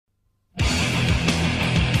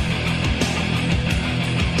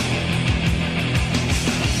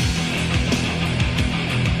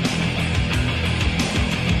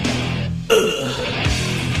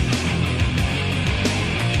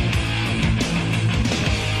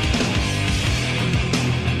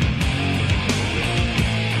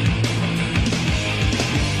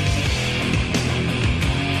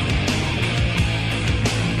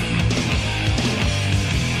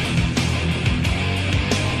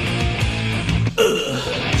Welcome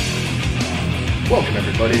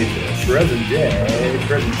everybody to present day,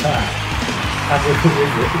 present time. I'm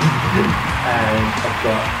Localwizard, and I've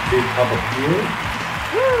got Big Papa here.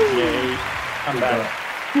 Yay! I'm back.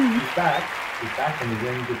 He's back, and he's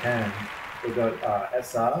in Japan. We've got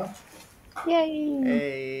SR. Yay!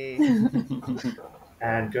 Hey.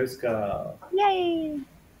 And Ghostgirl. Yay!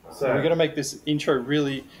 So We're going to make this intro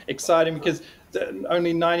really exciting because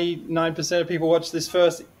only 99% of people watch this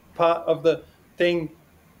first part of the thing.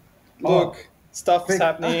 Look, stuff's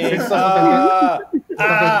happening.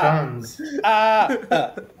 guns.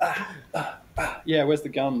 Yeah, where's the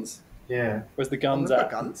guns? Yeah. Where's the guns We've at?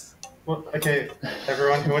 got guns? Well, okay,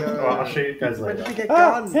 everyone. I'll show you guys Where later. did we get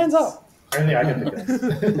Hands guns? up! Only I get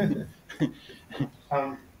the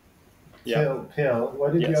guns. Yeah. Pill,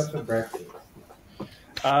 what did you Yes. have for breakfast?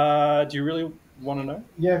 Do you really want to know?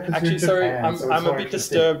 Yeah, because Actually, you're sorry, Japan, so it's I'm a more bit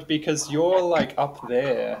interesting. disturbed because you're like up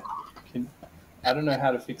there. I don't know how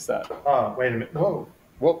to fix that. Oh, wait a minute. Whoa.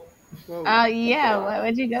 Well, Whoa. Yeah,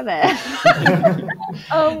 where'd you go there?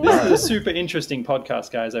 this is a super interesting podcast,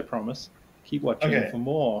 guys, I promise. Keep watching Okay. for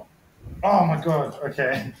more. Oh my god.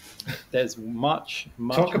 Okay. There's much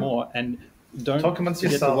Talk am- more, and don't Talk amongst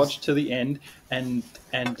forget to yourselves. watch to the end, and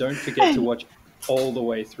don't forget to watch all the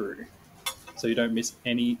way through, so you don't miss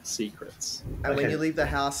any secrets. And when Okay. you leave the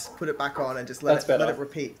house, put it back on and just let That's it better. let it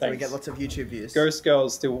repeat so we Thanks. get lots of YouTube views. Ghost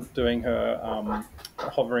Girl's still doing her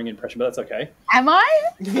hovering impression, but that's okay. Am I?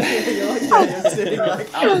 you're sitting like,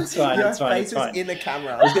 It's fine. your It's fine. face It's fine. is in the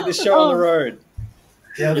camera. Let's get this show on the road.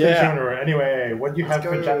 Yeah, let's Yeah. get genre. Anyway, what do you have Let's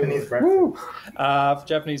for go. Japanese breakfast? For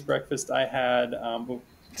Japanese breakfast, I had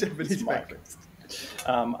Japanese it's Mike. breakfast.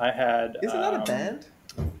 I had. Isn't that a band?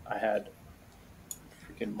 I had.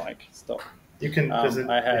 Freaking Mike, stop. You can visit.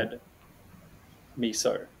 I had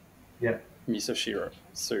miso, Yeah. miso shiro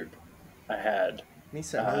soup. I had Me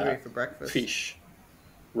so hungry for breakfast. fish,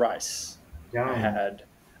 rice. Yum.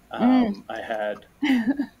 I had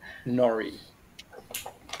nori.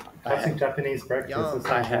 Classic Japanese breakfast. Yum.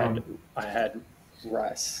 That sounds yum. I had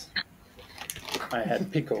rice. I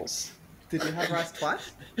had pickles. Did you have rice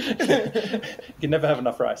twice? You can never have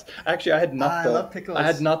enough rice. Actually, I had natto. I love pickles. I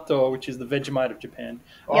had natto, which is the Vegemite of Japan.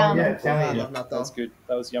 Oh Yum. yeah, tell I me. love natto. That was good.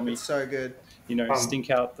 That was yummy. It's so good. You know, Um, stink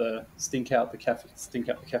out the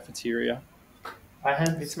cafeteria. I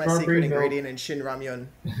had It's my strawberry secret milk. ingredient in Shin Ramyun.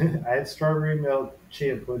 I had strawberry milk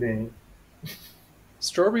chia pudding.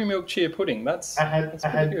 Strawberry milk chia pudding. That's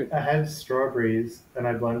pretty good. I had strawberries and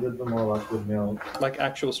I blended them all up with milk. Like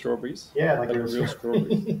actual strawberries. Yeah, like real real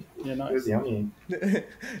strawberries. Yeah, It nice. was yummy.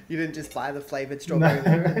 You didn't just buy the flavored No,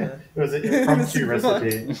 strawberry milk. it was an impromptu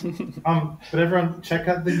recipe. But everyone, check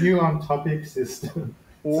out the new topic system.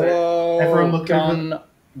 Whoa! everyone look gun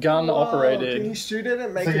Can you operated. shoot it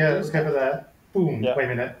and make So it yeah, do let's go for that. Boom. Yeah. Wait a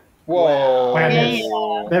minute. Whoa! Wow.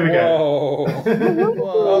 Yeah. There we go. Whoa.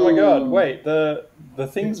 Whoa. Oh my god! Wait, the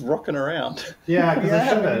thing's rocking around. Yeah, because I Yeah,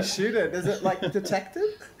 shot when you it. shoot it, is it like detected?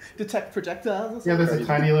 Detect projectiles or Yeah, something? there's a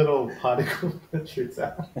tiny little particle that shoots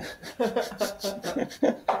out.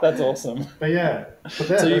 That's awesome. But yeah. But So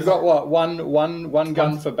there's- you've got what? One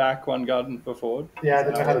gun for back, one gun for forward. Yeah, I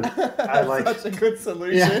didn't know how to. I like. Such a good Yeah,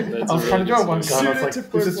 solution. That's I was a trying to really draw one good gun. I Shoot was it like, to this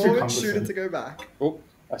go is too forward, shoot it cumbersome. to go back. Oh,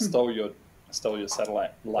 I stole your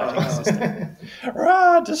satellite lighting Oh.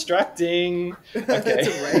 system. Distracting. It's Okay.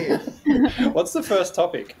 a rave. What's the first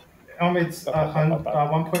topic? It's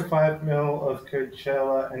 1.5 mil of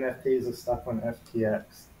Coachella NFTs are stuck on FTX.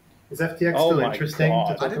 Is FTX Oh still my interesting God.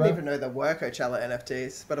 to I talk didn't about? even know there were Coachella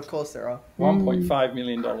NFTs, but of course there are. $1.5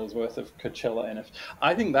 million worth of Coachella NFT.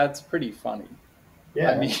 I think that's pretty funny.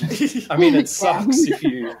 Yeah. I mean, it sucks if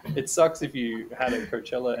you had a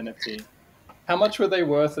Coachella NFT. How much were they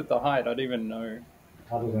worth at the height? I don't even know.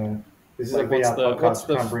 I don't know. This is Like, a VR podcast.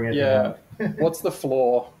 Can't bring it what's the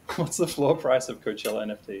floor? What's the floor price of Coachella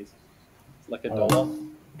NFTs? Like $1.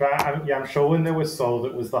 But I'm sure when they were sold,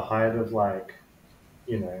 it was the height of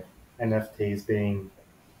NFTs being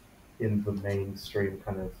in the mainstream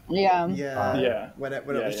kind of. Yeah. Yeah. Yeah. When it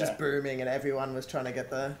was just booming and everyone was trying to get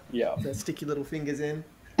the sticky little fingers in.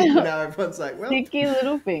 Now everyone's like, well. Sticky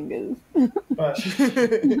little fingers. But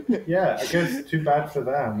yeah, I guess too bad for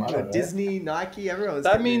them. I don't know. Disney, Nike, everyone's.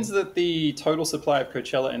 That means that the total supply of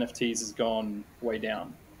Coachella NFTs has gone way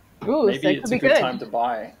down. Ooh, so Maybe it it's could a be good good. time to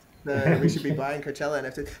buy. we should be buying Coachella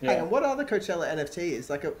NFTs. Yeah. Hang on, what are the Coachella NFTs?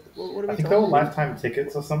 Like, what are we I think they were talking? lifetime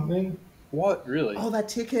tickets or something. What, really? Oh, they're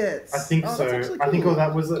tickets. I think Oh, so. that's actually I think cool.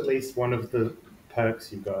 that was at least one of the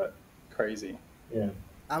perks you got. Crazy. Yeah.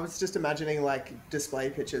 I was just imagining like display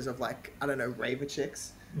pictures of like, I don't know, raver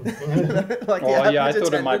chicks. like, Oh yeah, I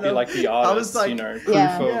thought it might be like the I was artists, like, you know, proof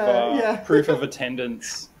Yeah. of Yeah. proof of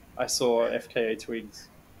attendance. I saw FKA twigs.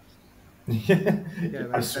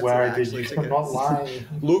 I swear I did. I'm not lying.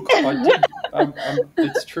 Look, I did.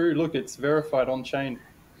 It's true. Look, it's verified on chain.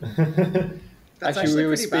 That's actually we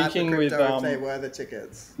were pretty bad for speaking with crypto if they were the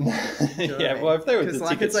tickets. You know yeah, well, if they were the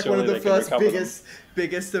like, tickets, it's like one of the surely first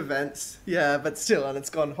biggest events. Yeah, but still, and it's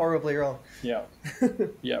gone horribly wrong. Yeah,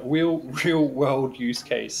 yeah, real world use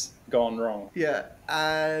case gone wrong. Yeah,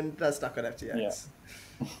 and that's not got FTX.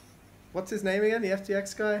 Yeah. What's his name again? The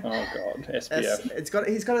FTX guy? Oh god, SPF.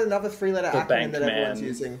 He's got another 3-letter acronym that everyone's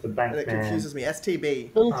using. The bank and it man. confuses me.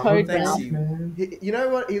 STB. Little toad Thanks, mouth. you. You know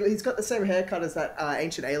what? He's got the same haircut as that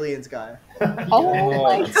Ancient Aliens guy. Oh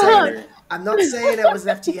my god. I'm not saying it was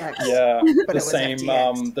FTX. Yeah, but the it was same,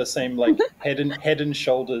 FTX. the same like head and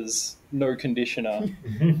shoulders, no conditioner.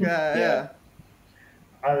 Yeah.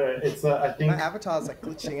 I think My avatar's like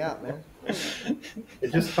glitching out, man.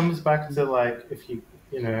 it just comes back to like if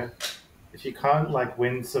you can't like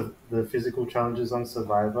win the physical challenges on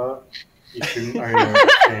Survivor, you shouldn't own a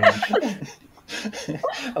exchange.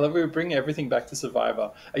 I love we bring everything back to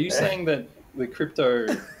Survivor. Are you saying that the crypto?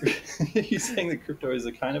 Are you saying that crypto is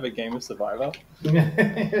a kind of a game of Survivor?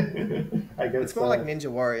 I guess It's more like Ninja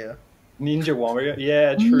Warrior. Ninja Warrior,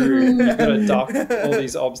 yeah, true. You've got to duck all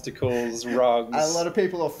these obstacles, rugs. A lot of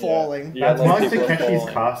people are falling. Yeah, That's a lot more of people are Takeshi's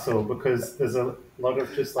falling. Castle because there's a lot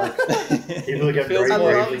of just like people who get Feels very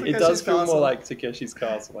more- bravely. it does feel Castle. more like Takeshi's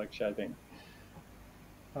Castle, actually, I think.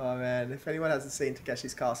 Oh man, if anyone hasn't seen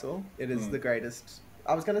Takeshi's Castle, it is the greatest.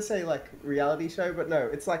 I was gonna say like reality show, but no,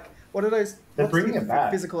 it's like what are those? They're what's bringing the it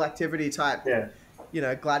back. Physical activity type,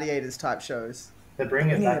 Yeah, gladiators type shows. they're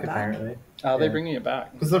bringing it Bringing back it back? apparently. Are they Yeah. bringing it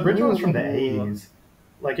back? Because the original was from the Ooh. 80s.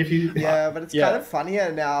 Like if you Yeah, but it's Yeah. kind of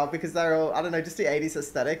funnier now because they're all, I don't know, just the 80s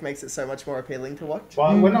aesthetic makes it so much more appealing to watch.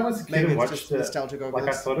 Well, when I was a kid Maybe and it's watched just it, nostalgic like I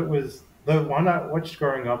overloads. thought it was the one I watched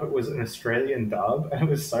growing up. It was an Australian dub, and it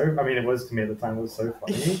was so. I mean, it was to me at the time. It was so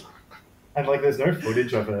funny, and like, there's no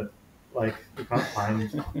footage of it. Like, you can't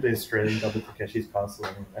find the Australian dub of Takeshi's Castle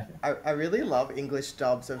anywhere. I really love English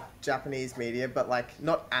dubs of Japanese media, but like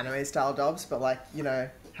not anime style dubs, but like,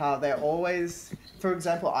 how they're always, for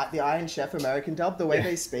example, the Iron Chef American dub, the way Yeah.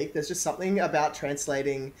 they speak, there's just something about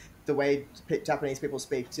translating the way Japanese people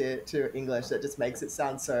speak to English that just makes it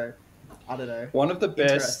sound so, I don't know. One of the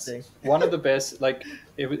best, Interesting. like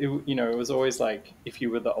it was always like if you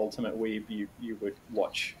were the ultimate weeb, you would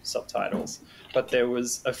watch subtitles, but there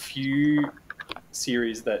was a few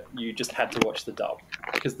series that you just had to watch the dub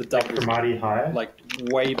because the dub was Cromartie High. like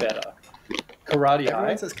way better. Karate High.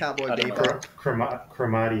 Everyone says Cowboy I don't know. Bebop.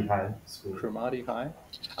 Cromartie High School. Cromartie High.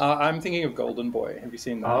 I'm thinking of Golden Boy. Have you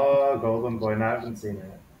seen that? Oh, Golden Boy. No, I haven't seen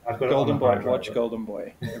it. I've got Golden it on Boy. the hard drive, Watch but- Golden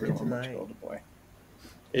Boy. Everyone watch Tonight. Golden Boy.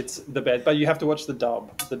 It's the best, but you have to watch the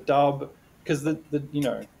dub. The dub, because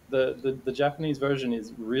the Japanese version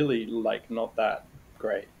is really like not that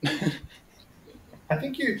great. I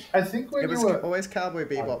think when It was you were always Cowboy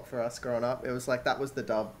Bebop for us growing up. It was like, that was the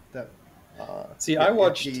dub. That, See, yeah, I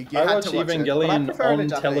watched you I had watched to watch it, but I Evangelion prefer it in on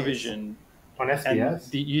Japanese. television, on and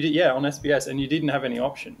SBS. on SBS, and you didn't have any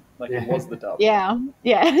option. Like it Yeah. was the dub. Yeah.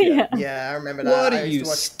 Yeah, I remember that. What I are used you to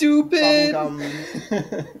watch stupid?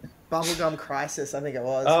 Bubblegum Crisis, I think it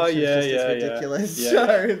was. Oh, which was yeah, just yeah, this yeah. ridiculous Yeah.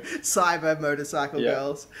 show. Cyber Motorcycle Yeah.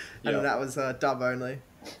 Girls. And Yeah. that was dub only.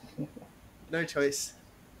 No choice.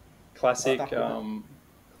 Classic, Stuck with it.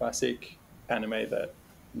 classic anime that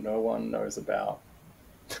no one knows about.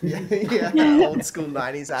 Yeah, old school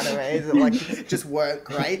 90s animes that like just weren't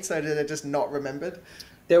great, so they're just not remembered.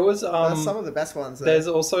 There was Some of the best ones. Though. there's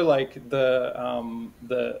also like the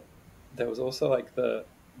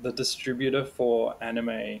distributor for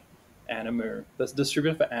Animu. The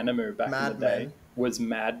distributor for Animu back in Mad the day Men. was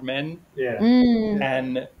Mad Men, Yeah. Mm.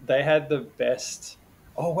 and they had the best.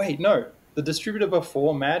 Oh wait, no, the distributor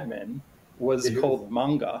before Mad Men was Did you- called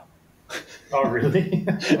Manga. Oh, really?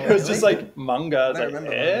 It was just like manga. I was I like,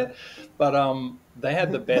 remember eh? Manga. But they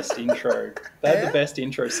had the best intro. They had Eh? the best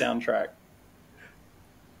intro soundtrack.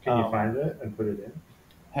 Can you Um, find it and put it in?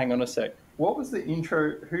 Hang on a sec. What was the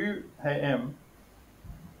intro? Hey, Em.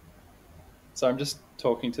 So I'm just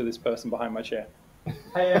talking to this person behind my chair.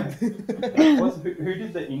 Hey, Em. Who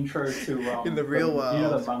did the intro to... In the real world. You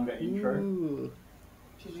know the manga intro? Ooh.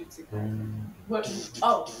 Jujutsu Kaisen. What?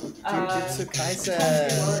 Oh, Jujutsu Kaisen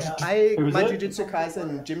Kaisen. Who was My it? Jujutsu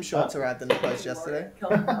Kaisen gym shorts arrived in the post yesterday.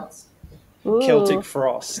 Ooh. Celtic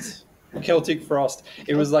Frost. Celtic Frost.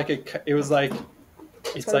 It was like It's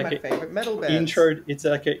it's one like of my a favorite metal bands. intro. It's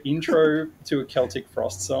like an intro to a Celtic Celtic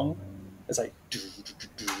Frost song. It's like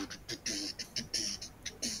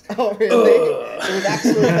Oh, really? It was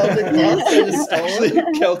actually Celtic Frost. They just stole Actually,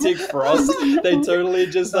 it? Celtic Frost. They totally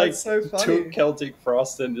just like That's so funny. took Celtic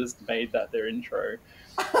Frost and just made that their intro.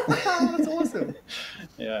 That's awesome.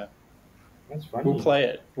 Yeah, That's funny. we'll play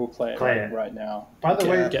it. We'll play Play it it. right now. By the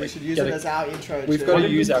way, We should use get it a- as our intro. We've got to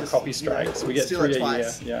did use you our just, copy strikes. We get steal it 3 a year.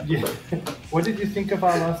 twice. Yeah. yeah. What did you think of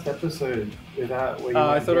our last episode?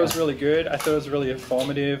 I thought it was really good. I thought it was really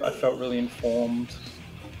informative. I felt really informed.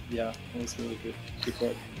 Yeah, it was really good. Good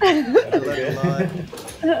work.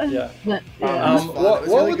 Yeah. What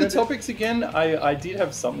were the topics again? I did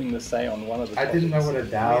have something to say on one of the I topics. didn't know what a We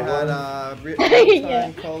DAO had was.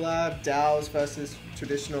 real-time collab, DAOs versus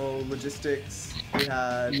traditional logistics. We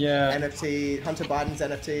had NFT, Hunter Biden's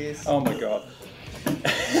NFTs. Oh my god. We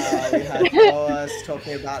had Boas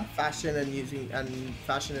talking about fashion and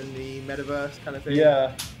fashion in the metaverse kind of thing.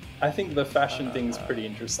 Yeah, I think the fashion thing's pretty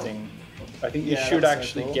interesting. I think you Yeah, should that's so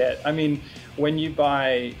actually cool. get. I mean, when you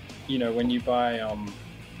buy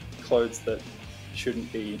clothes that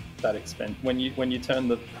shouldn't be that expensive, when you turn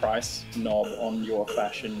the price knob on your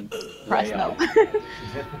fashion Price way knob.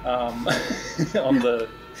 up, on the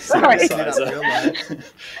Sorry. synthesizer,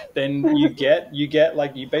 then you get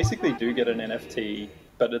like you basically do get an NFT,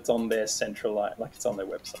 but it's on their centralized, like it's on their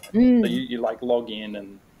website. Mm. So you like log in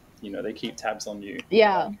and they keep tabs on you.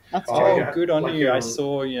 Yeah, that's Oh, true. Oh, yeah. good on Like you! your I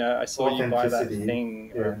saw you buy that authenticity.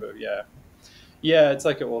 thing Yeah. over. Yeah, it's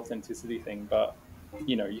like an authenticity thing, but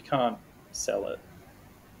you can't sell it.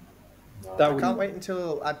 No. That I would can't wait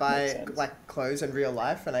until I buy Makes sense. like clothes in real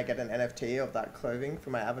life and I get an NFT of that clothing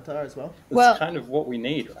for my avatar as well. That's Well- kind of what we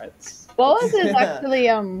need, right? It's- Boas is actually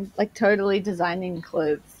like totally designing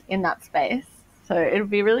clothes in that space, so it'll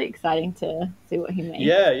be really exciting to see what he makes.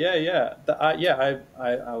 Yeah.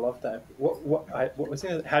 I love that. What was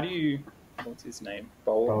it? How do you? What's his name?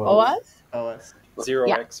 Boas? Boas.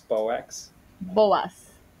 0x Boax.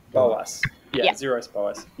 Boas. Boas. Yeah, Yeah. 0x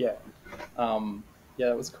Boas. Yeah. Yeah,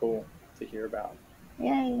 that was cool to hear about.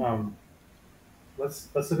 Yay. Let's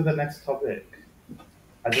look at the next topic.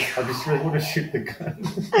 I just really want to shoot the gun.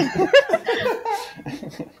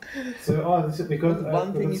 So we got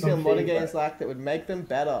One we thing got you some feel modern feedback. games like that would make them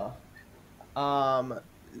better.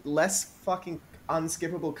 Less fucking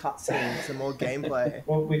unskippable cutscenes and more gameplay.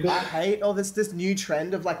 Well, we I got hate this new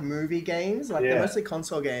trend of like movie games, like they're Yeah. mostly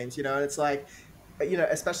console games, and it's like,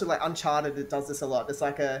 especially like Uncharted, it does this a lot. It's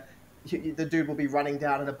like the dude will be running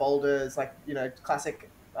down in a boulder. It's like classic.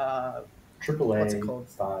 AAA what's it called?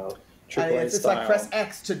 style. AAA It's just style. like press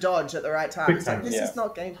X to dodge at the right time. Quick It's like, time, this yeah. is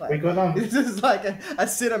not gameplay. We got This is like a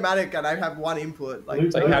cinematic, and I have one input. Like,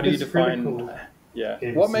 It's like, how do you It's define? critical. Yeah.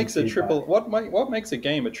 Give What some makes a feedback. What makes a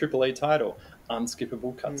game a AAA title?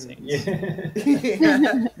 Unskippable cutscenes.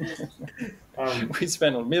 Yeah. We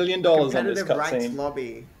spent $1 million on this competitive ranked cutscene.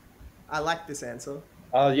 lobby. I like this answer.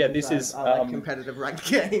 Oh yeah, this is I like competitive ranked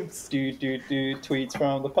games. do tweets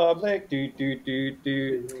from the public. Do.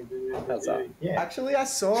 How's that? Yeah. Actually, I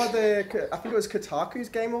saw I think it was Kotaku's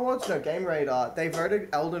Game Awards. No, Game Radar. They voted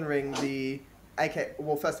Elden Ring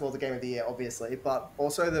well, first of all, the game of the year, obviously, but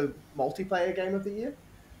also the multiplayer game of the year.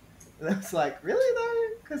 And it's like, really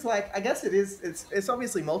though? Because like, I guess it is. It's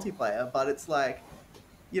obviously multiplayer, but it's like,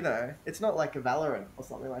 it's not like a Valorant or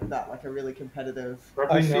something like that. Like a really competitive.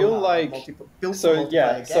 I feel like built so. multiplayer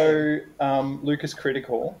Yeah. game. So Lucas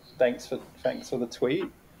Critical. Thanks for the tweet.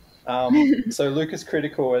 So Lucas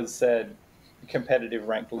Critical has said competitive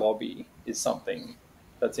ranked lobby is something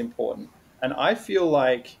that's important, and I feel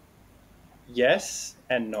like yes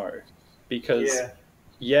and no, because Yeah.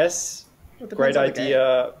 yes, It depends great on the game.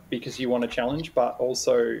 idea because you want a challenge, but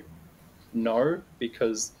also no,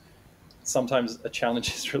 because sometimes a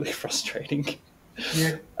challenge is really frustrating.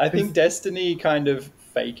 Yeah. I think Destiny kind of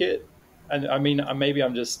fake it, and I mean maybe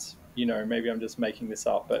I'm just making this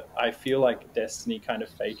up, but I feel like Destiny kind of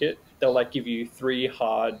fake it. They'll like give you three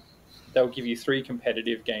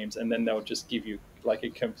competitive games, and then they'll just give you like a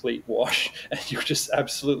complete wash, and you'll just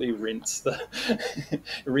absolutely rinse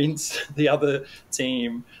the other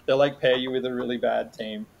team. They'll like pair you with a really bad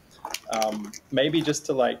team, maybe just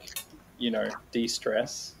to like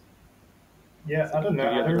de-stress. Yeah, I don't know.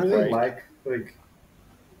 Give you I a don't little really break. like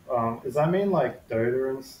does that mean like Dota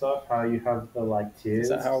and stuff? How you have the like tiers? Is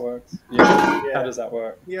that how it works? Yeah. Yeah. How does that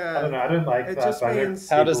work? Yeah. I don't know. I don't like It that. just but I know means-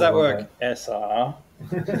 How does that people work? love SR.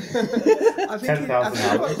 it. I 10,000 think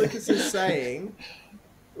what hours. Lucas is saying.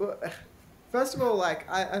 Well, first of all, like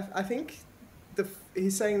I think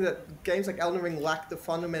he's saying that games like Elden Ring lack the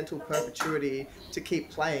fundamental perpetuity to keep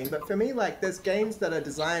playing. But for me, like there's games that are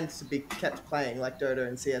designed to be kept playing, like Dota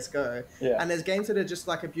and CS:GO, Yeah. and there's games that are just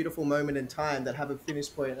like a beautiful moment in time that have a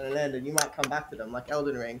finish point and an end, and you might come back to them, like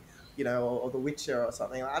Elden Ring. you know, or The Witcher or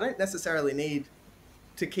something. Like, I don't necessarily need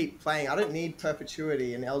to keep playing. I don't need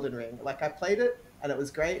perpetuity in Elden Ring. Like, I played it and it was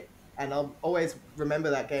great, and I'll always remember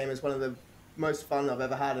that game as one of the most fun I've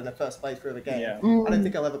ever had in the first playthrough of a game. Yeah. I don't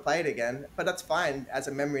think I'll ever play it again, but that's fine as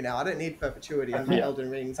a memory now. I don't need perpetuity in my Yeah. Elden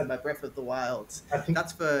Rings and my Breath of the Wilds. I think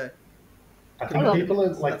That's for I think people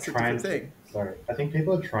are like that's a trying different to. thing. Sorry, I think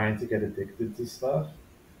people are trying to get addicted to stuff.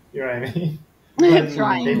 You know what I mean?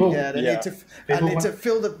 Trying. People, Yeah, they Yeah. need to. I People need want- to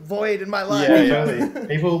fill the void in my life. Yeah, yeah. Totally.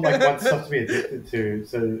 People like want stuff to be addicted to,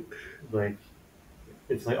 so like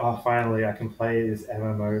it's like, oh, finally I can play this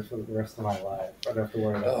MMO for the rest of my life. I don't have to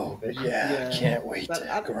worry about Oh, anything. Yeah. Can't wait But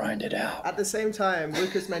to grind it out. At the same time,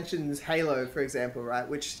 Lucas mentions Halo, for example, right,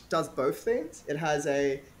 which does both things. It has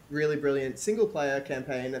a really brilliant single-player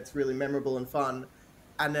campaign that's really memorable and fun,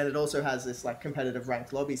 and then it also has this like competitive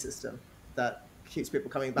ranked lobby system that keeps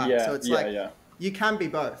people coming back. Yeah, So it's yeah, like yeah. you can be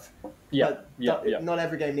both. Yeah, but yeah, not, yeah. not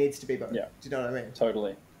every game needs to be both. Yeah. Do you know what I mean?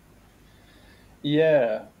 Totally.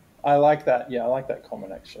 Yeah, I like that. Yeah, I like that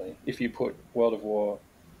comment actually. If you put World of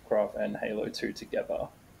Warcraft and Halo 2 together,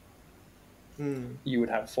 Mm. you would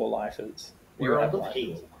have 4 lifers. You We're would on have the lifers.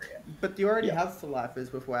 field. But you already Yeah. have full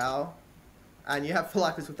lifers with WoW, and you have full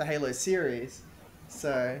lifers with the Halo series.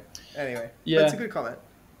 So anyway, Yeah. that's a good comment.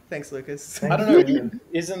 Thanks, Lucas. I don't know.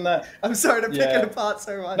 Isn't that I'm sorry to pick Yeah. it apart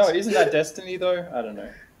so much. no? Isn't that Destiny though? I don't know.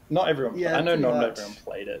 Not everyone. Yeah, I know pretty not much. everyone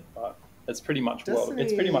played it, but it's pretty much it's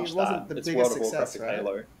Destiny pretty much wasn't that. the It's biggest World of Warcraft success, with right?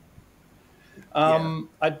 Halo.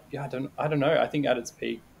 I don't know. I think at its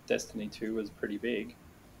peak, Destiny 2 was pretty big,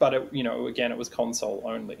 but it, again, it was console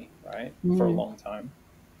only, right, for a long time.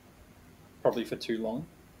 Probably for too long.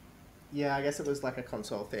 Yeah, I guess it was like a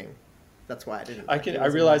console thing. That's why I didn't. I it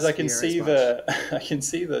wasn't realize my I can sphere see as I can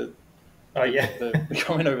see the Oh yeah. the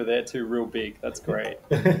comment over there too, real big. That's great.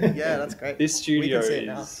 much. Yeah, that's great. This studio We can see it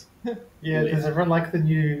now. is Yeah, does everyone like the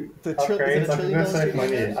new The upgrades? is it a I think that's so trillion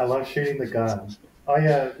funny. dollars? I love shooting the gun. Oh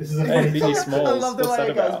yeah, this is a Hey, funny Biggie topic. Smalls. I love the What's way that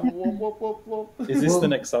it goes. about? Whoop, whoop, whoop, whoop. Is this Well- the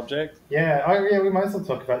next subject? Yeah, oh yeah, we might as well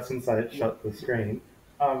talk about it since I shut the screen.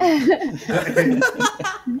 Okay,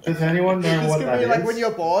 does anyone know This what could that be is? like when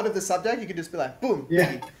you're bored of the subject, you could just be like, boom.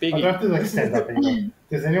 Yeah, Biggie. I don't have to like stand up anymore.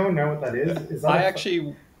 Does anyone know what that is? Is that I a-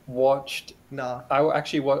 actually watched. Nah. I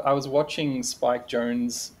was watching Spike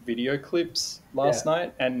Jones video clips last Yeah.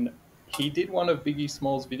 night, and he did one of Biggie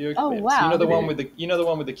Smalls video Oh, clips. wow. You know the Did one he?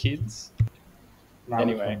 with the kids. No,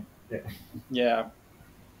 Anyway. which Yeah.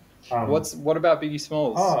 one? What about Biggie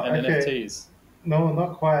Smalls Oh, and okay. NFTs? No,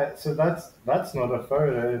 not quite. So that's not a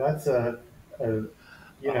photo. That's a a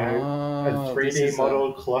Oh, 3D this is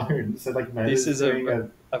model clone. So like This is doing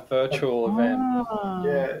a virtual event. Oh.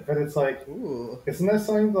 yeah, but it's like, Ooh. isn't there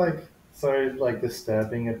something like so like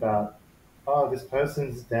disturbing about this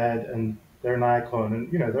person's dead and they're an icon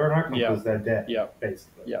and they're an icon Yeah. because they're dead. Yeah.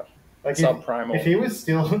 Basically. Yeah. Like Subprimal. if he was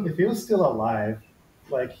still alive,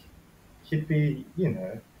 like he'd be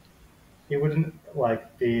he wouldn't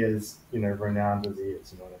like be as renowned as he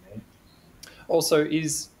is. You know what I mean? Also,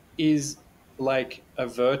 is like a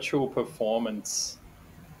virtual performance,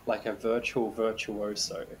 like a virtual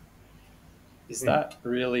virtuoso. Is that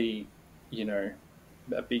really, a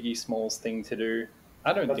Biggie Smalls thing to do?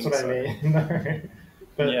 I don't That's think what so. I mean. No.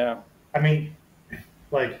 But Yeah. I mean,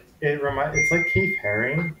 like it's like Keith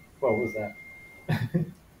Haring. What was that?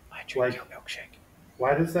 I drink Like- your milkshake.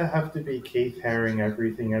 Why does there have to be Keith Haring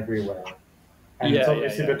everything everywhere? And it's Yeah,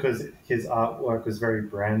 obviously yeah. because his artwork was very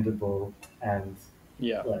brandable and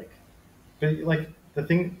Yeah. but like the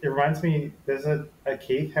thing, it reminds me. There's a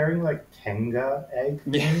Keith Haring like Tenga egg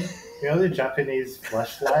thing. Yeah. You know the Japanese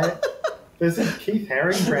flashlight. There's a Keith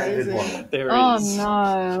Haring branded Amazing. one. There Oh is.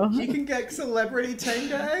 no. You can get celebrity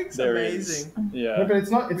Tenga eggs? There Amazing. is. No, Yeah. but it's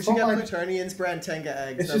not. We It's should not get like Plutonian's brand Tenga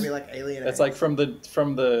eggs. It's They'll just- be like alien It's eggs. like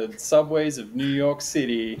from the subways of New York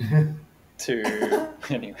City to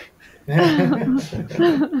anyway.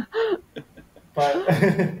 but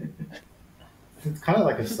it's kind of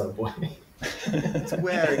like a subway.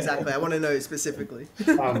 Where exactly? I want to know specifically.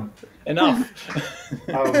 Um, Enough.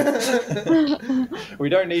 We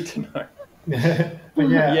don't need to know. but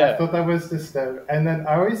yeah, Yeah. I thought that was disturbing. And then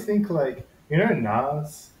I always think like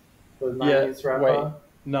Nas, the 90s rapper. wait.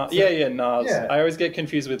 No, yeah, Nas. Yeah. I always get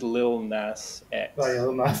confused with Lil Nas X. Like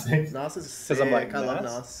Lil Nas X. Nas is 'Cause I'm like, sick. I love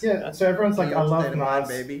Nas? Nas. Yeah, so everyone's like, The I love ultimate mind,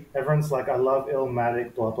 Nas. baby. Everyone's like, I love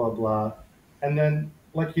Illmatic, blah, blah, blah. And then,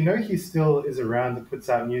 like, he still is around and puts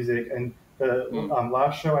out music. And The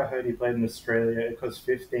last show I heard he played in Australia, it cost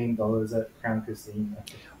 $15 at Crown Casino.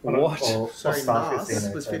 What? Sorry, Star Nas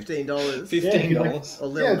Casino, was sorry. $15. $15. Or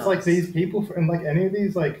Lil Yeah, it's like Nas. these people and like any of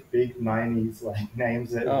these like big '90s like names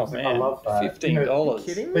that Oh like, man, I love that. $15.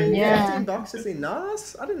 Kidding But me? yeah. $15 to see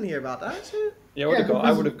Nas? I didn't hear about that shit. Yeah,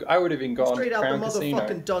 I would have even gone Straight to out the Crown Casino.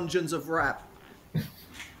 motherfucking dungeons of rap.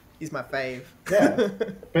 He's my fave. Yeah.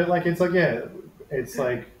 But like it's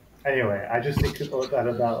like anyway. I just think that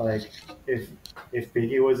about like if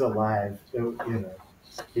Biggie was alive, you know,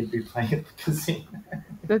 he'd be playing at the casino.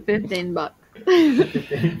 For $15.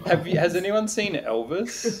 Has anyone seen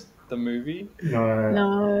Elvis, the movie? No.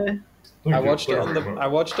 No. I watched it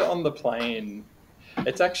on the plane.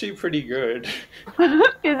 It's actually pretty good. Is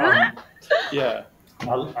it? Yeah.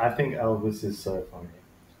 I think Elvis is so funny.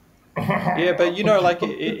 Yeah, but you know, like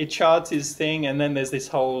it charts his thing, and then there's this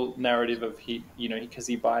whole narrative of because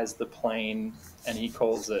he buys the plane and he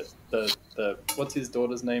calls it the what's his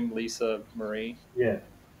daughter's name, Lisa Marie. Yeah.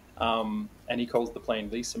 And he calls the plane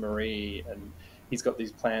Lisa Marie, and he's got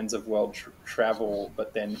these plans of world travel,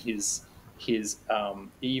 but then his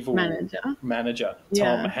evil manager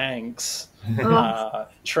Tom Hanks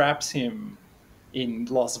traps him in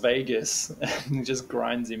Las Vegas and just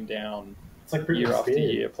grinds him down. It's like year after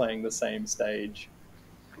year playing the same stage.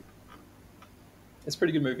 It's a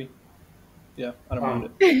pretty good movie. Yeah, I don't mind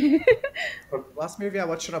it. Last movie I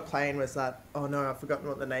watched on a plane was that. Oh no, I've forgotten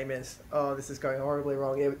what the name is. Oh, this is going horribly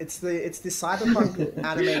wrong. Yeah, it's the cyberpunk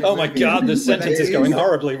animated. Oh my god, the sentence is going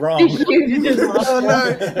horribly wrong. Oh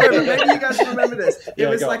no, but maybe you guys remember this. It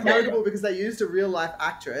was like notable because they used a real life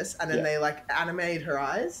actress and then they like animated her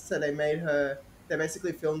eyes. So they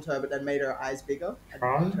basically filmed her, but then made her eyes bigger.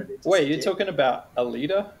 Wait, you're talking about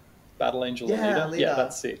Alita? Battle Angel Alita? Alita. Yeah,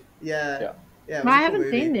 that's it. Yeah. I haven't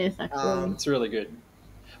seen this actually. It's really good.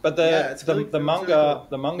 But the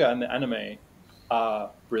manga and the anime are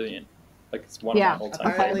brilliant. Like it's one of my all-time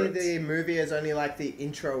Apparently favorites. the movie is only like the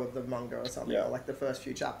intro of the manga or something, or like the first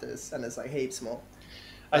few chapters, and it's like heaps more.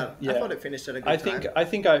 I thought it finished at a good time. I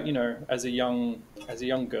think as a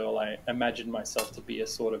young girl, I imagined myself to be a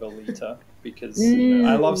sort of Alita because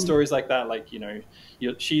I love stories like that. Like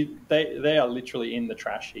they are literally in the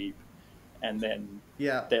trash heap, and then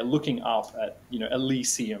they're looking up at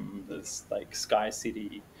Elysium, this like Sky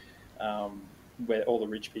City, where all the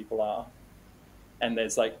rich people are, and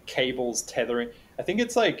there's like cables tethering. I think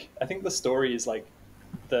the story is like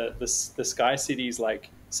the Sky City is like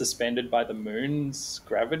suspended by the moon's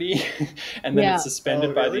gravity and then it's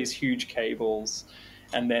suspended by these huge cables,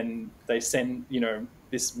 and then they send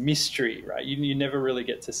this mystery, right? You never really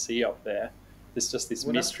get to see up there. There's just this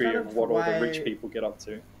mystery of what all the rich people get up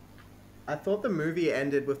to. I thought the movie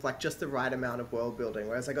ended with like just the right amount of world building,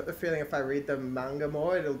 whereas I got the feeling if I read the manga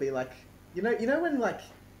more, it'll be like you know when like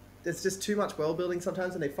there's just too much world building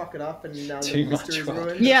sometimes and they fuck it up and now the mystery is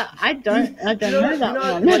ruined. Yeah, I don't know that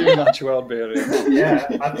one. Too much world building. Yeah,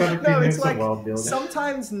 I've got a feeling it's like world building.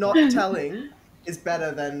 sometimes not telling is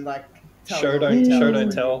better than like telling. Show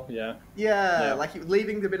don't tell. Yeah, like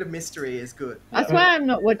leaving the bit of mystery is good. That's why I'm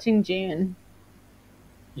not watching June.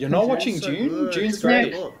 You're not watching June? Good. June's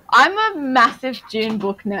great. I'm a massive June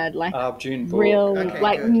book nerd, like June book. real,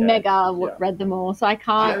 Okay, mega read them all, so I I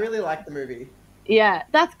can't. really like the movie. Yeah,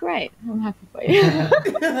 that's great. I'm happy for you.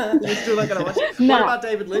 You're still not gonna watch it? No. What about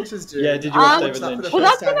David Lynch's June? Yeah, did you watch Um, David That for Lynch? the Well,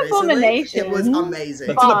 first that's time an abomination. recently. It was amazing.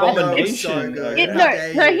 That's an But- abomination. So good. No, How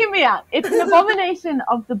dare so you. hear me out. It's an abomination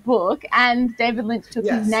of the book, and David Lynch took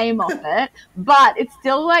Yes. his name off it. But it's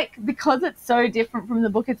still like because it's so different from the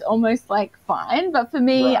book, it's almost like fine. But for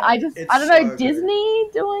me, Right. I It's don't know, so good. Disney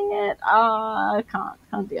doing it. I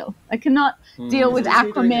can't deal. I cannot deal with Disney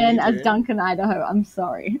doing Aquaman the as June? Duncan Idaho. I'm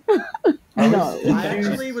sorry. I No. was I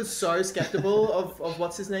actually was so skeptical of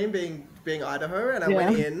what's his name being Idaho, and I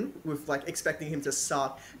went in with like expecting him to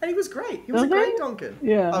suck, and he was great. He was a Was he? great Duncan.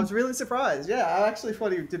 Yeah. I was really surprised. Yeah, I actually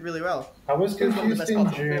thought he did really well. I was It was one of the confused best in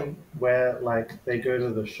parts of the June film. where like they go to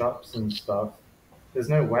the shops and stuff. There's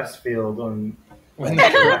no Westfield on. When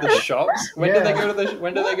they go to the shops? When do Yeah. they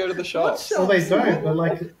go to the shops? Well, they don't. But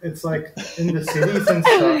like it's like in the cities and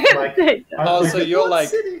stuff. Like Oh, so you're What like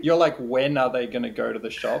city? when are they going to go to the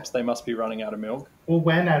shops? They must be running out of milk. well,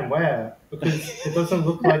 when and where? Because it doesn't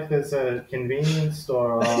look like there's a convenience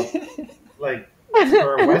store or like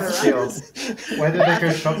or a Westfield. Where did they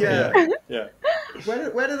go shopping? Yeah. Yeah.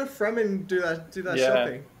 Where do the Fremen do that Yeah.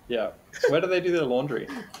 shopping? Yeah. Where do they do their laundry?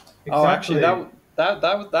 Oh, actually, that's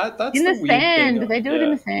in the weird sand. thing. They do it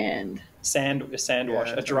in the sand. A sand wash,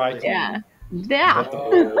 Yeah, a dry totally. clean. Yeah.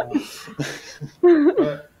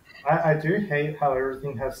 But I do hate how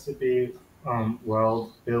everything has to be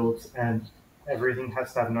world built and everything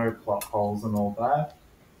has to have no plot holes and all that.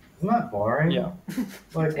 Isn't that boring? Yeah.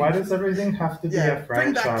 Like, why does everything have to be Yeah, a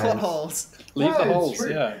bring franchise? back plot holes. Leave the it's holes.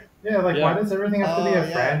 true. Yeah. Yeah, like Yeah. why does everything have to be Oh, a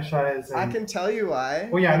yeah. franchise? I And... can tell you why.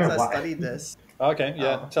 Well, yeah, I know because why. studied this. Okay.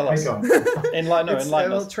 Yeah. Oh. Tell I us. got Enlighten us.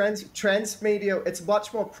 Transmedia, it's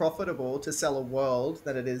much more profitable to sell a world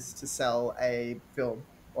than it is to sell a film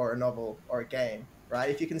or a novel or a game, right?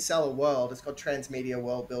 If you can sell a world, it's called transmedia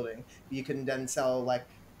world building. You can then sell like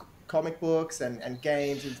comic books and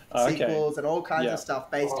games and Okay. sequels and all kinds Yeah. of stuff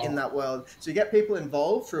based in that world. So you get people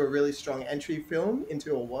involved through a really strong entry film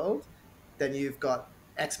into a world, then you've got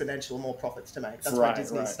exponential more profits to make. That's why Right,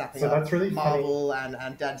 Disney's right. snapping So up that's really Marvel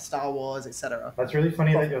and Star Wars, etc. That's really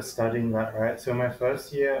funny that you're studying that, right? So my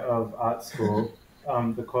first year of art school,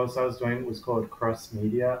 the course I was doing was called cross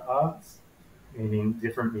media arts, meaning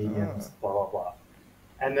different mediums, blah blah blah.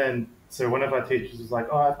 And then so one of our teachers was like,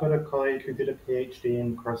 "Oh, I've got a colleague who did a PhD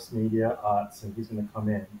in cross media arts, and he's going to come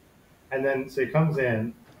in." And then so he comes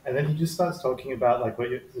in, and then he just starts talking about like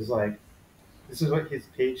this is what his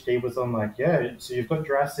PhD was on. Like, yeah, so you've got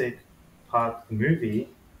Jurassic Park the movie,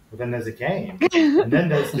 but then there's a game, and then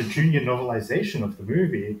there's the junior novelization of the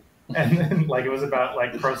movie, and then like it was about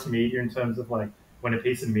like cross media in terms of like when a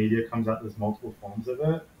piece of media comes out, there's multiple forms of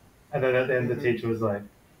it, and then at the end the teacher was like,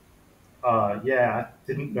 yeah, I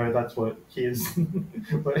didn't know that's what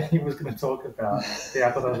what he was going to talk about. Yeah,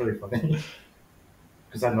 I thought that was really funny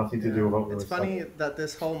because it had nothing to do with what we were It's funny studying. that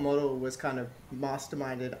this whole model was kind of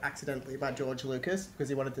masterminded accidentally by George Lucas because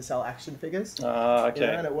he wanted to sell action figures. Okay. You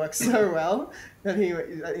know, and it works so well that he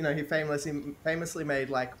famously made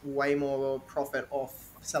like way more profit off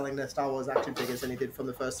selling the Star Wars action figures than he did from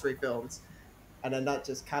the first 3 films. And then that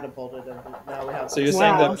just catapulted, and now we have. So you're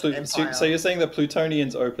Wow. saying that so you're saying that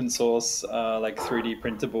Plutonian's open source, like 3D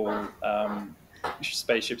printable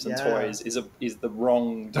spaceships and toys is the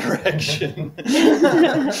wrong direction.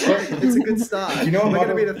 It's a good start. You know what We're going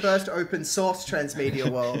to be model- the first open source transmedia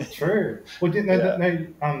world. True. Well,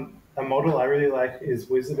 a model I really like is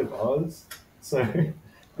Wizard of Oz. So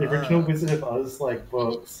the original Wizard of Oz like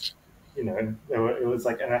books, you know, it was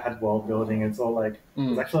like, and it had world building. It's all like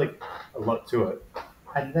there's actually like a lot to it.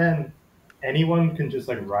 And then anyone can just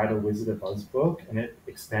like write a Wizard of Oz book, and it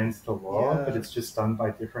expands to lore, Yeah. but it's just done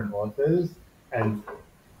by different authors, and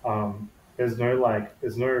there's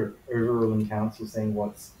no overruling council saying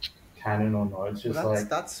what's canon or not. It's just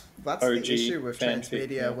That's OG the issue with fanfic,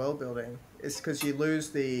 transmedia yeah. world building. Is because you lose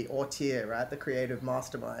the auteur, right? The creative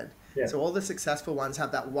mastermind. Yeah. So all the successful ones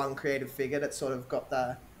have that one creative figure that's sort of got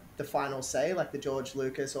the final say, like the George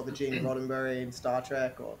Lucas or the Gene Roddenberry in Star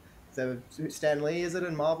Trek, or the Stan Lee, is it,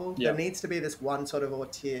 in Marvel? Yeah. There needs to be this one sort of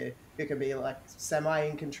auteur who can be like semi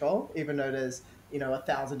in control, even though there's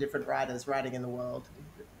 1,000 different writers writing in the world.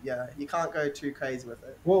 Yeah, you can't go too crazy with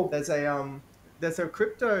it. well, There's a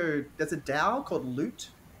DAO called Loot,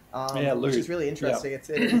 Loot. which is really interesting. It's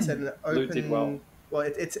an open. Loot did well.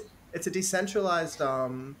 It's a decentralized,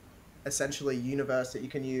 essentially universe that you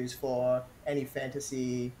can use for any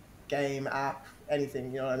fantasy game, app,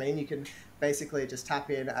 anything. You know what I mean? You can basically just tap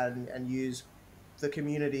in and use the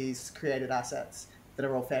community's created assets that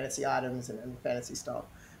are all fantasy items and fantasy stuff.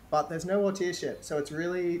 But there's no authorship, so it's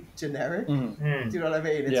really generic. Do you know what I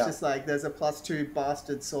mean? It's just like there's a +2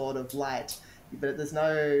 bastard sword of light, but there's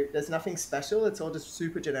nothing special. It's all just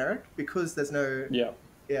super generic because there's no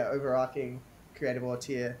overarching creative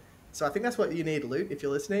auteur. So I think that's what you need, Loot, if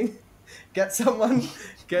you're listening. Get someone,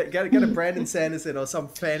 get a Brandon Sanderson or some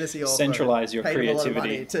fantasy author. Centralize your pay them a lot of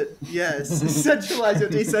money creativity. Centralize your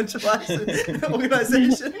decentralized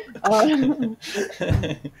organization. I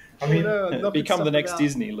mean, Become the next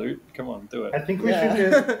Disney, Loot. Come on, do it. I think we should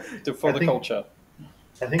just. For the culture.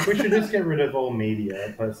 I think we should just get rid of all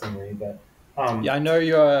media, personally. But I know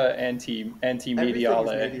you're anti-mediale.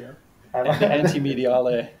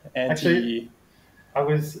 Anti-mediale. Actually,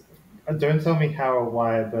 don't tell me how or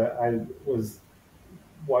why, but I was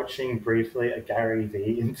watching briefly a Gary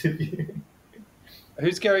Vee interview.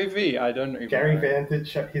 Who's Gary Vee? I don't even Gary know.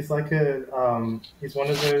 Vaynerchuk. He's like he's one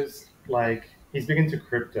of those, like, he's big into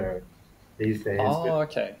crypto these days. Oh,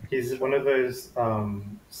 okay. He's one of those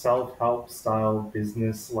self-help style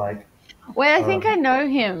business, like. Wait, I think I know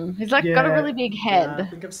him. He's like got a really big head. Yeah, I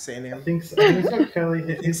think I've seen him. I think so. He's got curly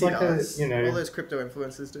hair. He's like all a, those crypto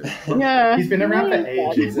influencers do. Yeah. He's been around for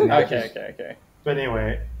ages. And Okay. But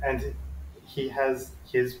anyway, and he has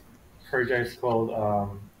his project's called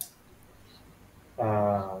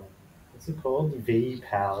what's it called? V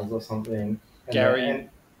Pals or something. And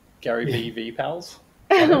Gary Vee V Pals?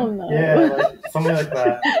 Oh no. Yeah, like, something like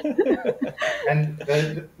that.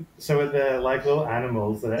 And so they're like little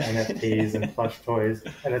animals that are NFTs and plush toys,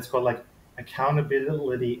 and it's called like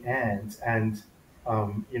accountability and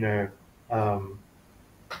you know, um,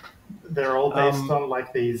 they're all based on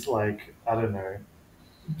like these like I don't know,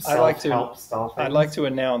 self-help style things. I'd like to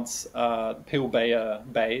announce Pillbayer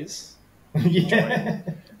Bays. Yeah.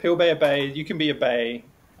 Pillbayer Bay, you can be a bay.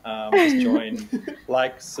 Just join,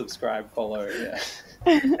 like, subscribe, follow. Yeah.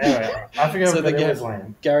 Anyway, I forget So what it was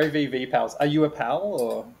lame. Gary V pals. Are you a pal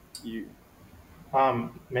or you?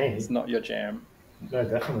 Me. It's not your jam. No,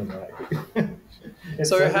 definitely not.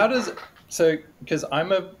 So how does because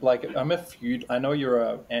I'm a feud. I know you're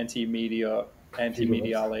a anti-mediale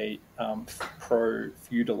pro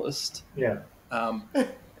feudalist. Yeah.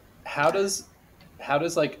 How does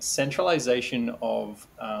like centralization of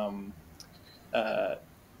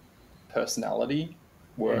personality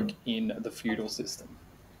work in the feudal system?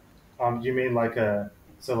 You mean like a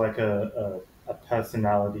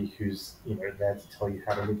personality who's there to tell you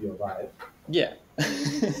how to live your life? Yeah.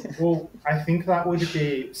 Well, I think that would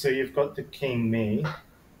be so. You've got the king, me.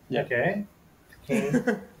 Yeah. Okay.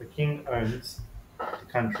 The king owns the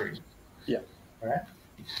country. Yeah. Right.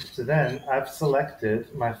 So then I've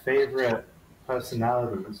selected my favorite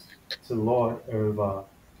personalities to lord over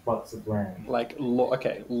plots of land. Like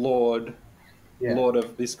lord. Yeah. Lord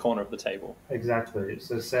of this corner of the table. Exactly.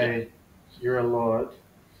 So say you're a lord,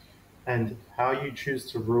 and how you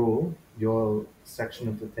choose to rule your section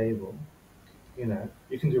of the table,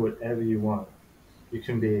 you can do whatever you want. You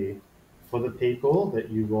can be for the people that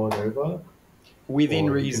you lord over. Within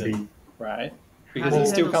reason, right? Because it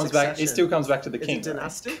still comes back. It still comes back to the king. Is it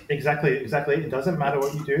dynastic? Right? Exactly. It doesn't matter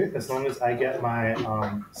what you do as long as I get my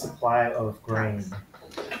supply of grain.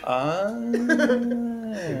 And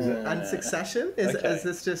succession is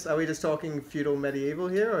this just? Are we just talking feudal medieval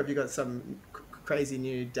here, or have you got some crazy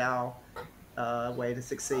new Tao way to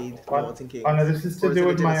succeed lords and kings? Oh no, this is to do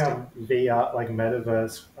with my VR like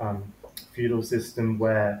metaverse feudal system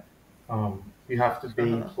where you have to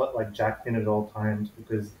be like jacked in at all times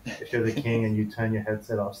because if you're the king and you turn your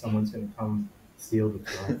headset off, someone's going to come steal the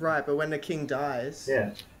throne. Right, but when the king dies,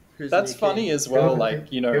 that's funny as well. Like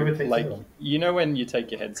when you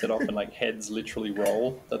take your headset off and like heads literally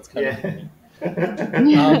roll. That's kind of funny.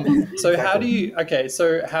 So how do you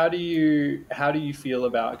feel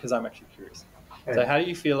about? Because I'm actually curious. So how do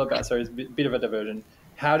you feel about? So it's a bit of a diversion.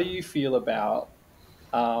 How do you feel about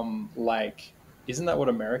like? Isn't that what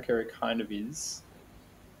America kind of is?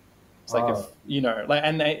 It's like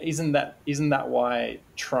isn't that why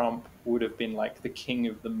Trump would have been like the king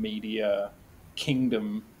of the media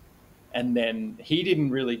kingdom, and then he didn't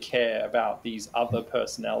really care about these other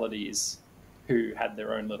personalities who had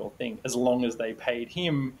their own little thing as long as they paid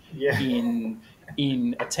him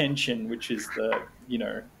in attention, which is the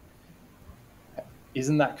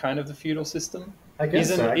isn't that kind of the feudal system? I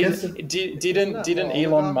guess so. Didn't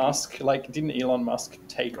Elon Musk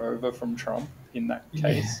take over from Trump in that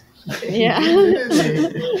case? Yeah.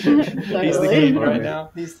 He's the king right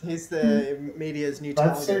now. He's the media's new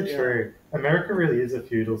That's target. so true. America really is a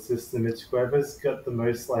feudal system. It's whoever's got the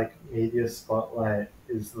most like media spotlight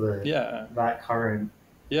is that current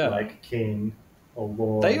like king or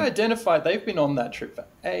lord. They've been on that trip for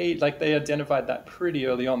they identified that pretty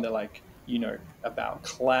early on. They're like, about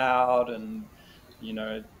cloud and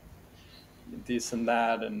this and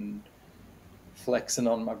that and flexing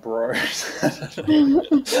on my bros.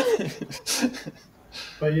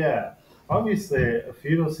 But yeah, obviously a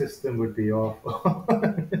feudal system would be awful.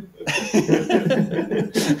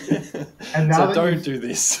 And now so don't do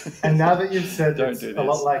this. And now that you've said don't it's do a this.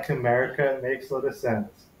 lot like America, it makes a lot of sense.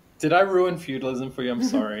 Did I ruin feudalism for you? I'm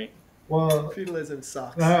sorry. Well, feudalism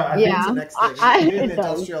sucks. No, I think it's the next thing. It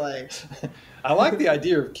does. Industrial age. I like the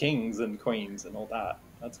idea of kings and queens and all that.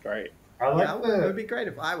 That's great. I like it would be great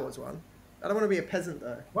if I was one. I don't want to be a peasant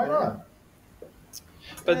though. Why not?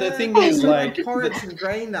 But the thing is, like, porridge and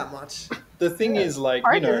grain that much. The thing is, like,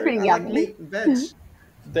 Porridge is pretty I like yummy. meat and veg.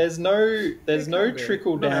 there's no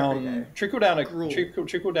trickle Not down every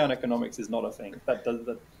trickle down economics is not a thing.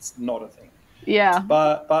 That's not a thing. Yeah.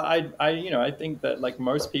 But I think that like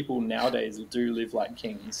most people nowadays do live like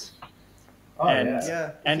kings. Oh,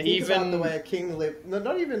 And If you think about even the way a king lived,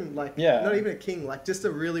 not even a king, like just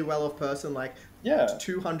a really well-off person, like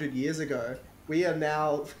 200 years ago. We are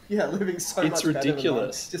now living so it's much better than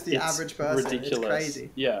ridiculous. just the average person. Ridiculous. It's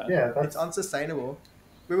crazy. Yeah. It's unsustainable.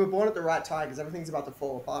 We were born at the right time because everything's about to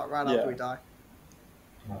fall apart right after we die.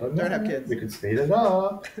 I don't know. Don't have kids. We could speed it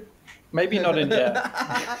up. Maybe not in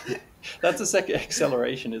That's a second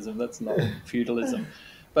accelerationism. That's not feudalism.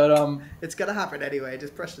 But it's gonna happen anyway.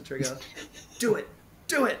 Just press the trigger. Do it.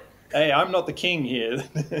 Hey, I'm not the king here.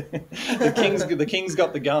 the king's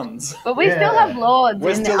got the guns. But we still have lords.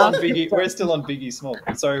 We're in still our on Biggie. system. We're still on Biggie Small.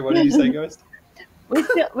 Sorry, what did you say, Ghost?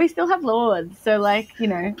 We still have lords. So like, you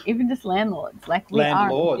know, even just landlords. Like we are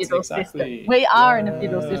Landlords, in a feudal exactly. system. We are in a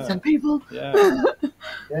feudal Yeah. system, people. Yeah.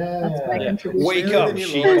 That's my Yeah. contribution. Wake Really, up, the new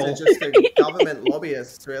sheeple. lords are just the government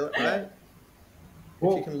lobbyists, really, right?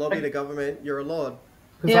 Well, If you can lobby the government, you're a lord.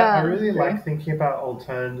 Because Yeah, I really true. like thinking about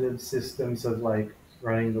alternative systems of like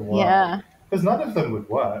running the world. Yeah. Because none of them would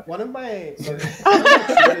work. One of my So,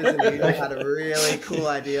 tutors in uni had a really cool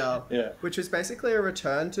idea, Yeah. which was basically a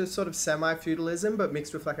return to sort of semi-feudalism, but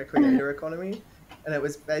mixed with like a creator economy. And it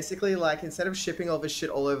was basically like, instead of shipping all this shit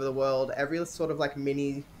all over the world, every sort of like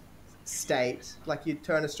mini state, like you'd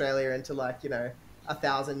turn Australia into like, you know,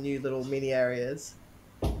 1,000 new little mini areas,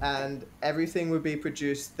 and everything would be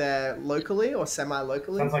produced there locally or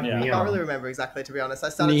semi-locally. sounds like Yeah. I Neon. can't really remember exactly, to be honest. I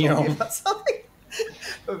started Neon. talking about something.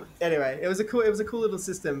 But anyway, it was a cool little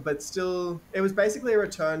system, but still, it was basically a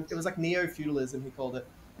return. It was like neo-feudalism, he called it,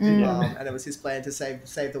 and it was his plan to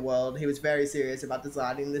save the world. He was very serious about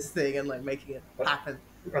designing this thing and like making it happen.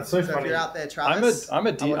 That's so So if funny. you're out there, Travis,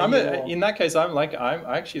 In that case,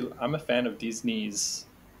 I'm a fan of Disney's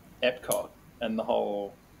Epcot and the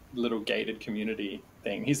whole little gated community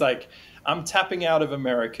thing. He's like, I'm tapping out of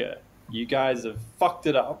America. You guys have fucked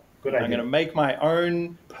it up. Good I'm idea. going to make my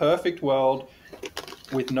own perfect world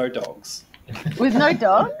with no dogs. With no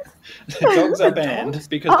dogs? Dogs are banned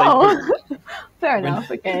because they Oh, poo. fair When-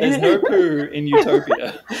 enough. Okay. There's no poo in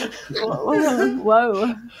Utopia.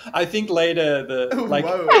 Whoa. I think later,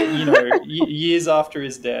 Whoa. years after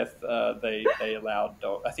his death, they allowed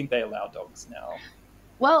dog. I think they allow dogs now,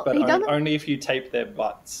 Well, but he doesn't. only if you tape their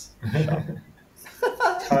butts shut.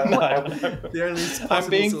 the only I'm possible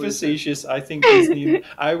being solution. facetious. I think Disney.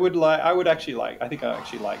 I actually like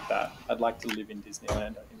that. I'd like to live in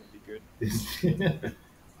Disneyland. I think it'd be good.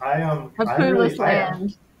 A I clueless really,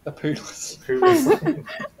 land. A poodless. Clueless.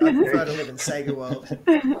 I prefer to live in Sega World.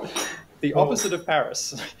 The Well- opposite of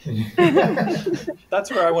Paris.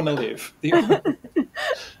 That's where I want to live.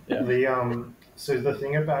 So the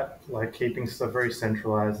thing about like keeping stuff very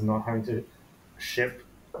centralized and not having to ship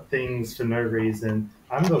things for no reason,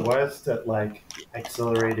 I'm the worst at like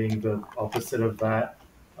accelerating the opposite of that.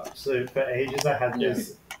 So for ages I had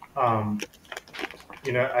this, I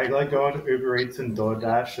like go on Uber Eats and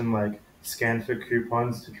DoorDash and like scan for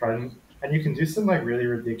coupons to try and you can do some like really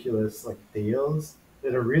ridiculous like deals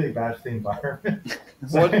that are really bad for the environment.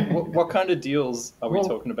 What kind of deals are we Well-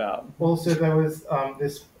 talking about? Well, so there was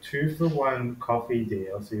this 2-for-1 coffee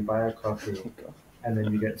deal. So you buy a coffee and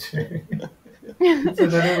then you get 2. So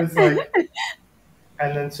then it was like,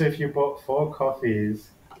 and then so if you bought 4 coffees,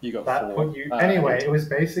 You got that 4. put you anyway. It was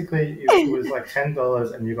basically it was like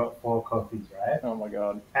 $10 and you got 4 coffees, right? Oh my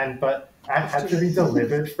god. But I had to be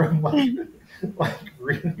delivered from like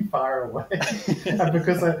really far away, and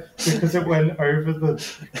because it went over the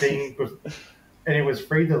thing, and it was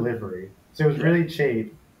free delivery, so it was really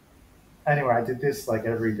cheap. Anyway, I did this like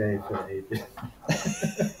every day for 8 years.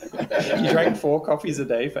 You drank 4 coffees a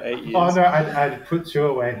day for 8 years. Oh no, I'd put 2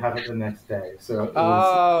 away and have it the next day. So it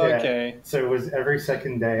was, okay. So it was every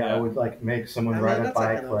second day Yeah. I would like make someone I mean, ride a that's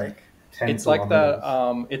bike economic. like 10 It's like kilometers.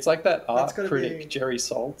 that. It's like that art That's gotta critic be- Jerry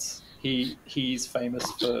Saltz. He's famous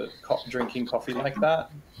for drinking coffee like that.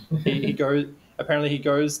 He goes. Apparently, he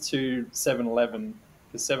goes to 7-Eleven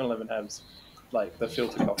because 7-Eleven has like the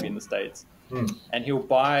filter coffee in the States, and he'll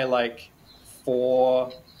buy like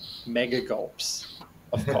 4 mega gulps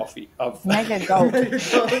of coffee of Mega gulp.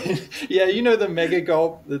 yeah, you know the mega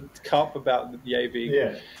gulp, the cup about yay big,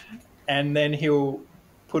 Yeah, and then he'll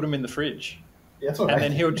put them in the fridge. that's what And I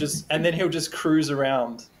then did. he'll just cruise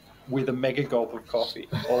around with a mega gulp of coffee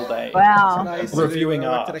all day. Wow. I used to do Reviewing when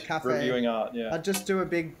I worked art. at a cafe. Reviewing art, yeah. I'd just do a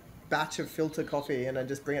big batch of filter coffee and I'd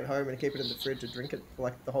just bring it home and keep it in the fridge and drink it for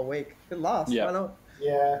like the whole week. It lasts. Yeah. Why not?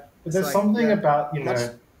 Yeah, but It's there's like, something yeah, about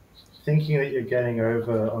much- thinking that you're getting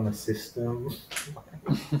over on a system.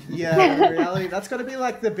 Yeah, in reality, that's got to be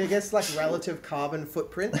like the biggest like relative carbon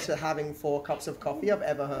footprint to having 4 cups of coffee I've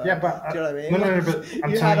ever heard. Yeah, but do you know what I mean? no, Like, but I'm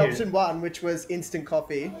you had telling you, option 1, which was instant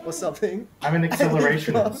coffee or something. I'm an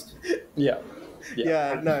accelerationist. Yeah.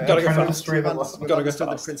 Yeah, no. Gotta go I'm trying to fast. destroy the We've Gotta go understood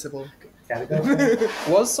the fast. principle. Gotta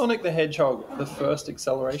go. Was Sonic the Hedgehog the first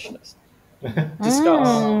accelerationist?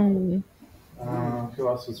 Mm. Who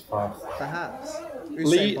else was fast? Perhaps.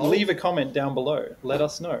 Usain Bolt? Leave a comment down below. Let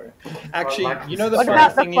us know. Actually, like you know the What funny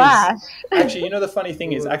about the thing Flash? is. Actually, you know the funny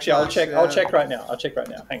thing is. Ooh, Actually, I'll Flash, check. yeah. I'll check right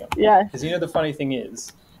now. Hang on. Yes. Because you know the funny thing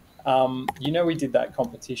is, we did that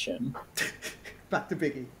competition. Back to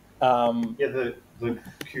Biggie. Yeah, the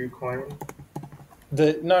Q coin.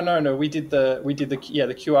 No. We did the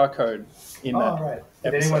the QR code in Oh, that right.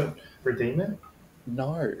 Did episode. anyone redeem it?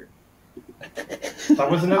 No. That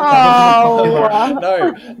wasn't a Oh.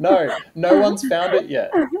 popular. No one's found it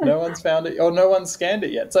yet. No one's found it, or no one's scanned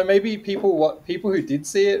it yet. So maybe people who did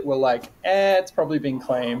see it were like, it's probably been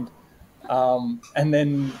claimed. And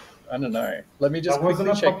then I don't know. Let me just That wasn't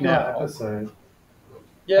quickly a check popular now. episode.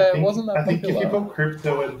 Yeah, it wasn't that I think if popular. you put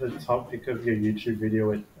crypto at the topic of your YouTube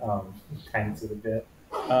video, it paints it a bit.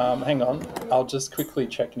 Hang on, I'll just quickly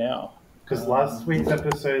check now. Because last week's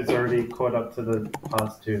episode's already caught up to the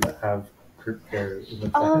past two that have crypto in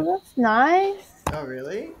the Oh, title. that's nice. Oh,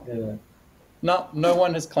 really? Yeah. No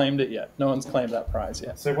one has claimed it yet. No one's claimed that prize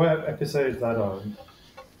yet. So what episode is that on?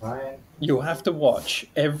 Ryan? You'll have to watch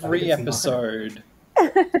every I think it's episode,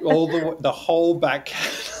 all the whole back.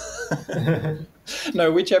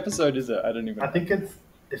 No, which episode is it? I don't even. I think it's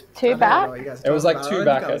Two back? It was like two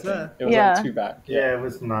back. I think it was Yeah. like two back. yeah, it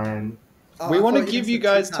was 9. We want to give you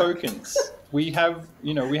guys tokens. We have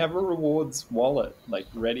a rewards wallet like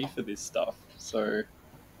ready for this stuff. So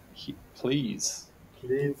please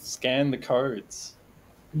Please, scan the codes.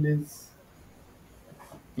 please.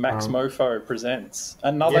 Max Mofo presents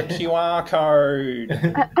another Yeah. QR code.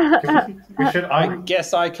 We should. I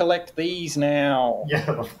guess I collect these now.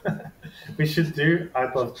 Yeah, we should do.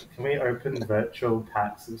 I'd love. Can we open virtual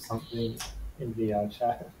packs of something in VR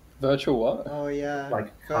chat? Virtual what? Oh yeah,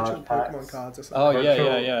 Like virtual card Pokemon packs. cards or Oh something.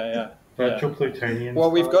 yeah. Virtual plutonium.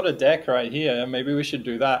 Well, we've got a deck right here. Maybe we should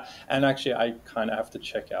do that. And actually, I kind of have to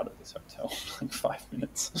check out at this hotel in like 5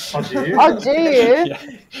 minutes. Oh, do you? Oh, do you?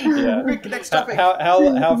 yeah. Quick, next topic.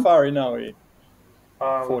 How far in are we? 40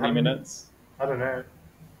 how many- minutes. I don't know.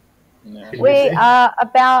 Yeah. Can you We see? are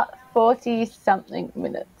about 40-something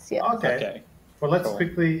minutes, yeah. Okay. Okay. Well, let's Cool.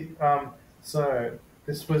 quickly. So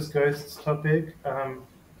this was Ghost's topic. A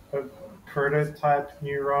prototype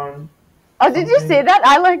neuron. Oh, did you see that?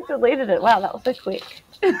 I deleted it. Wow, that was so quick.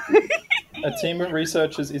 A team of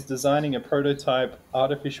researchers is designing a prototype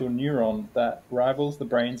artificial neuron that rivals the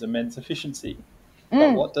brain's immense efficiency.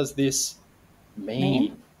 But what does this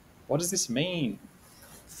mean? What does this mean?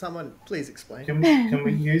 Someone, please explain. Can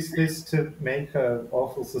we use this to make an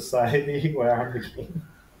awful society where I'm the king?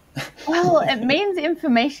 Well, it means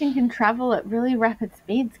information can travel at really rapid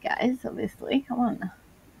speeds, guys, obviously. Come on.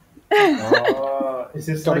 Oh, is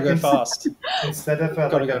this Gotta like go fast. instead of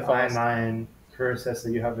Gotta like go an fast. i9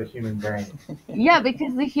 processor, you have a human brain? Yeah,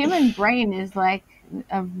 because the human brain is like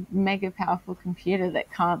a mega powerful computer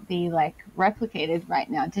that can't be like replicated right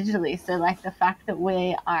now digitally. So like the fact that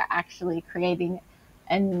we are actually creating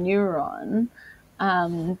a neuron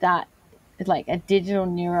that is like a digital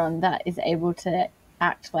neuron that is able to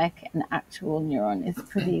act like an actual neuron is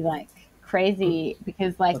pretty like crazy,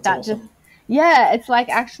 because like That's that awesome. just yeah, it's like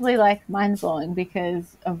actually like mind blowing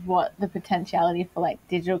because of what the potentiality for like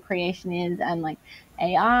digital creation is, and like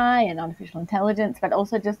AI and artificial intelligence, but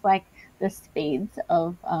also just like the speeds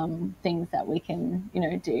of things that we can,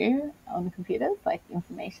 do on computers, like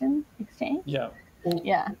information exchange. Yeah.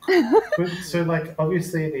 Yeah. So, like,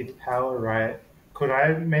 obviously it needs power, right? Could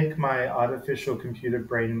I make my artificial computer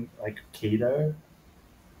brain like keto?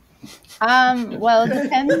 Well, it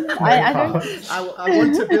depends. I don't. I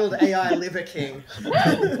want to build AI Liver King.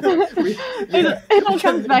 It all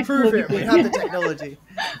comes back to Prove Liver it. We King. have the technology.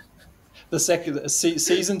 The second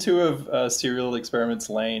season 2 of Serial Experiments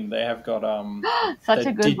Lane, they have got Such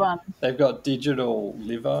they a good one. They've got digital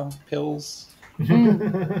liver pills.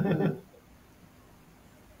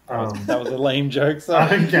 That was a lame joke. I So.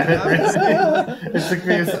 don't get it. Really. It took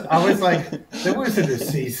me. I was like, there wasn't a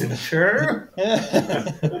season 2.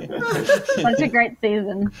 Such a great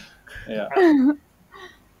season. Yeah.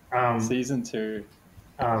 Um, Season 2.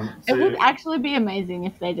 so, It would actually be amazing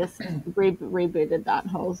if they just rebooted that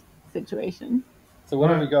whole situation. So what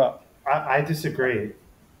have we got? I disagree.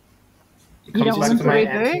 It You comes don't back want to to my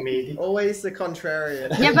reboot? anti-media. Always the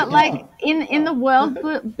contrarian. Yeah, but like in the world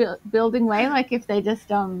building way, like if they just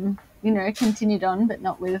continued on, but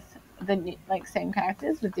not with the like same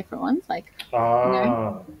characters with different ones, like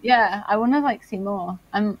Oh, yeah, I want to like see more.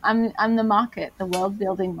 I'm the market, the world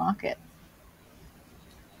building market.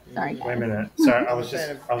 Sorry, wait a guys. minute. Sorry, I was Fan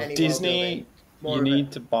just. of I was, any- Disney, More you of need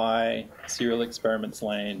it. to buy Serial Experiments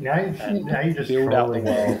Lane now you're just build out the trolling.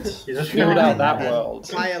 world. You're just Build Yeah. out that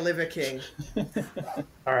world. Hire Liver King.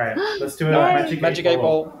 All right, let's do a No, magic, Magic 8 8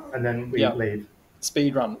 Ball. and then we Yeah. leave.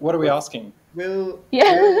 Speed run. What are we asking? Will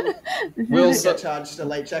Yeah. Will get charged a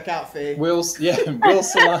late checkout fee? Will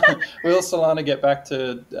Solana get back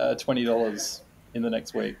to $20 in the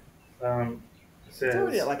next week? It's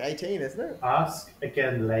already says, at like 18, isn't it? ask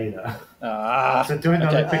again later. So do okay.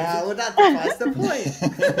 another Well, that defies the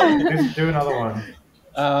point. do another one.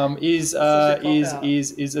 Is such a cop-out.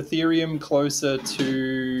 is Ethereum closer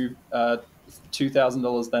to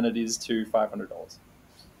 $2,000 than it is to $500?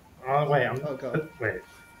 Wait, Oh, God. wait.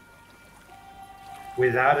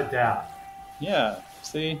 Without a doubt. Yeah.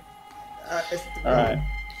 See. All right.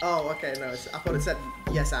 Oh, okay. No, I thought it said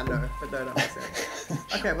yes and no, but no, that makes sense.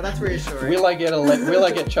 Okay, well that's reassuring. Will I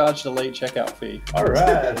get charged a late checkout fee? All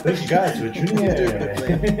right. Thank you guys for tuning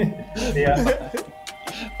in. Yeah.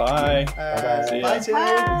 Bye. Bye, See ya. Tim. See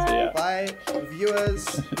ya. Bye,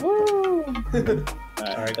 viewers. Woo! All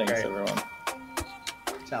right, thanks great. everyone.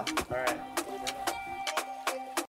 Ciao. All right.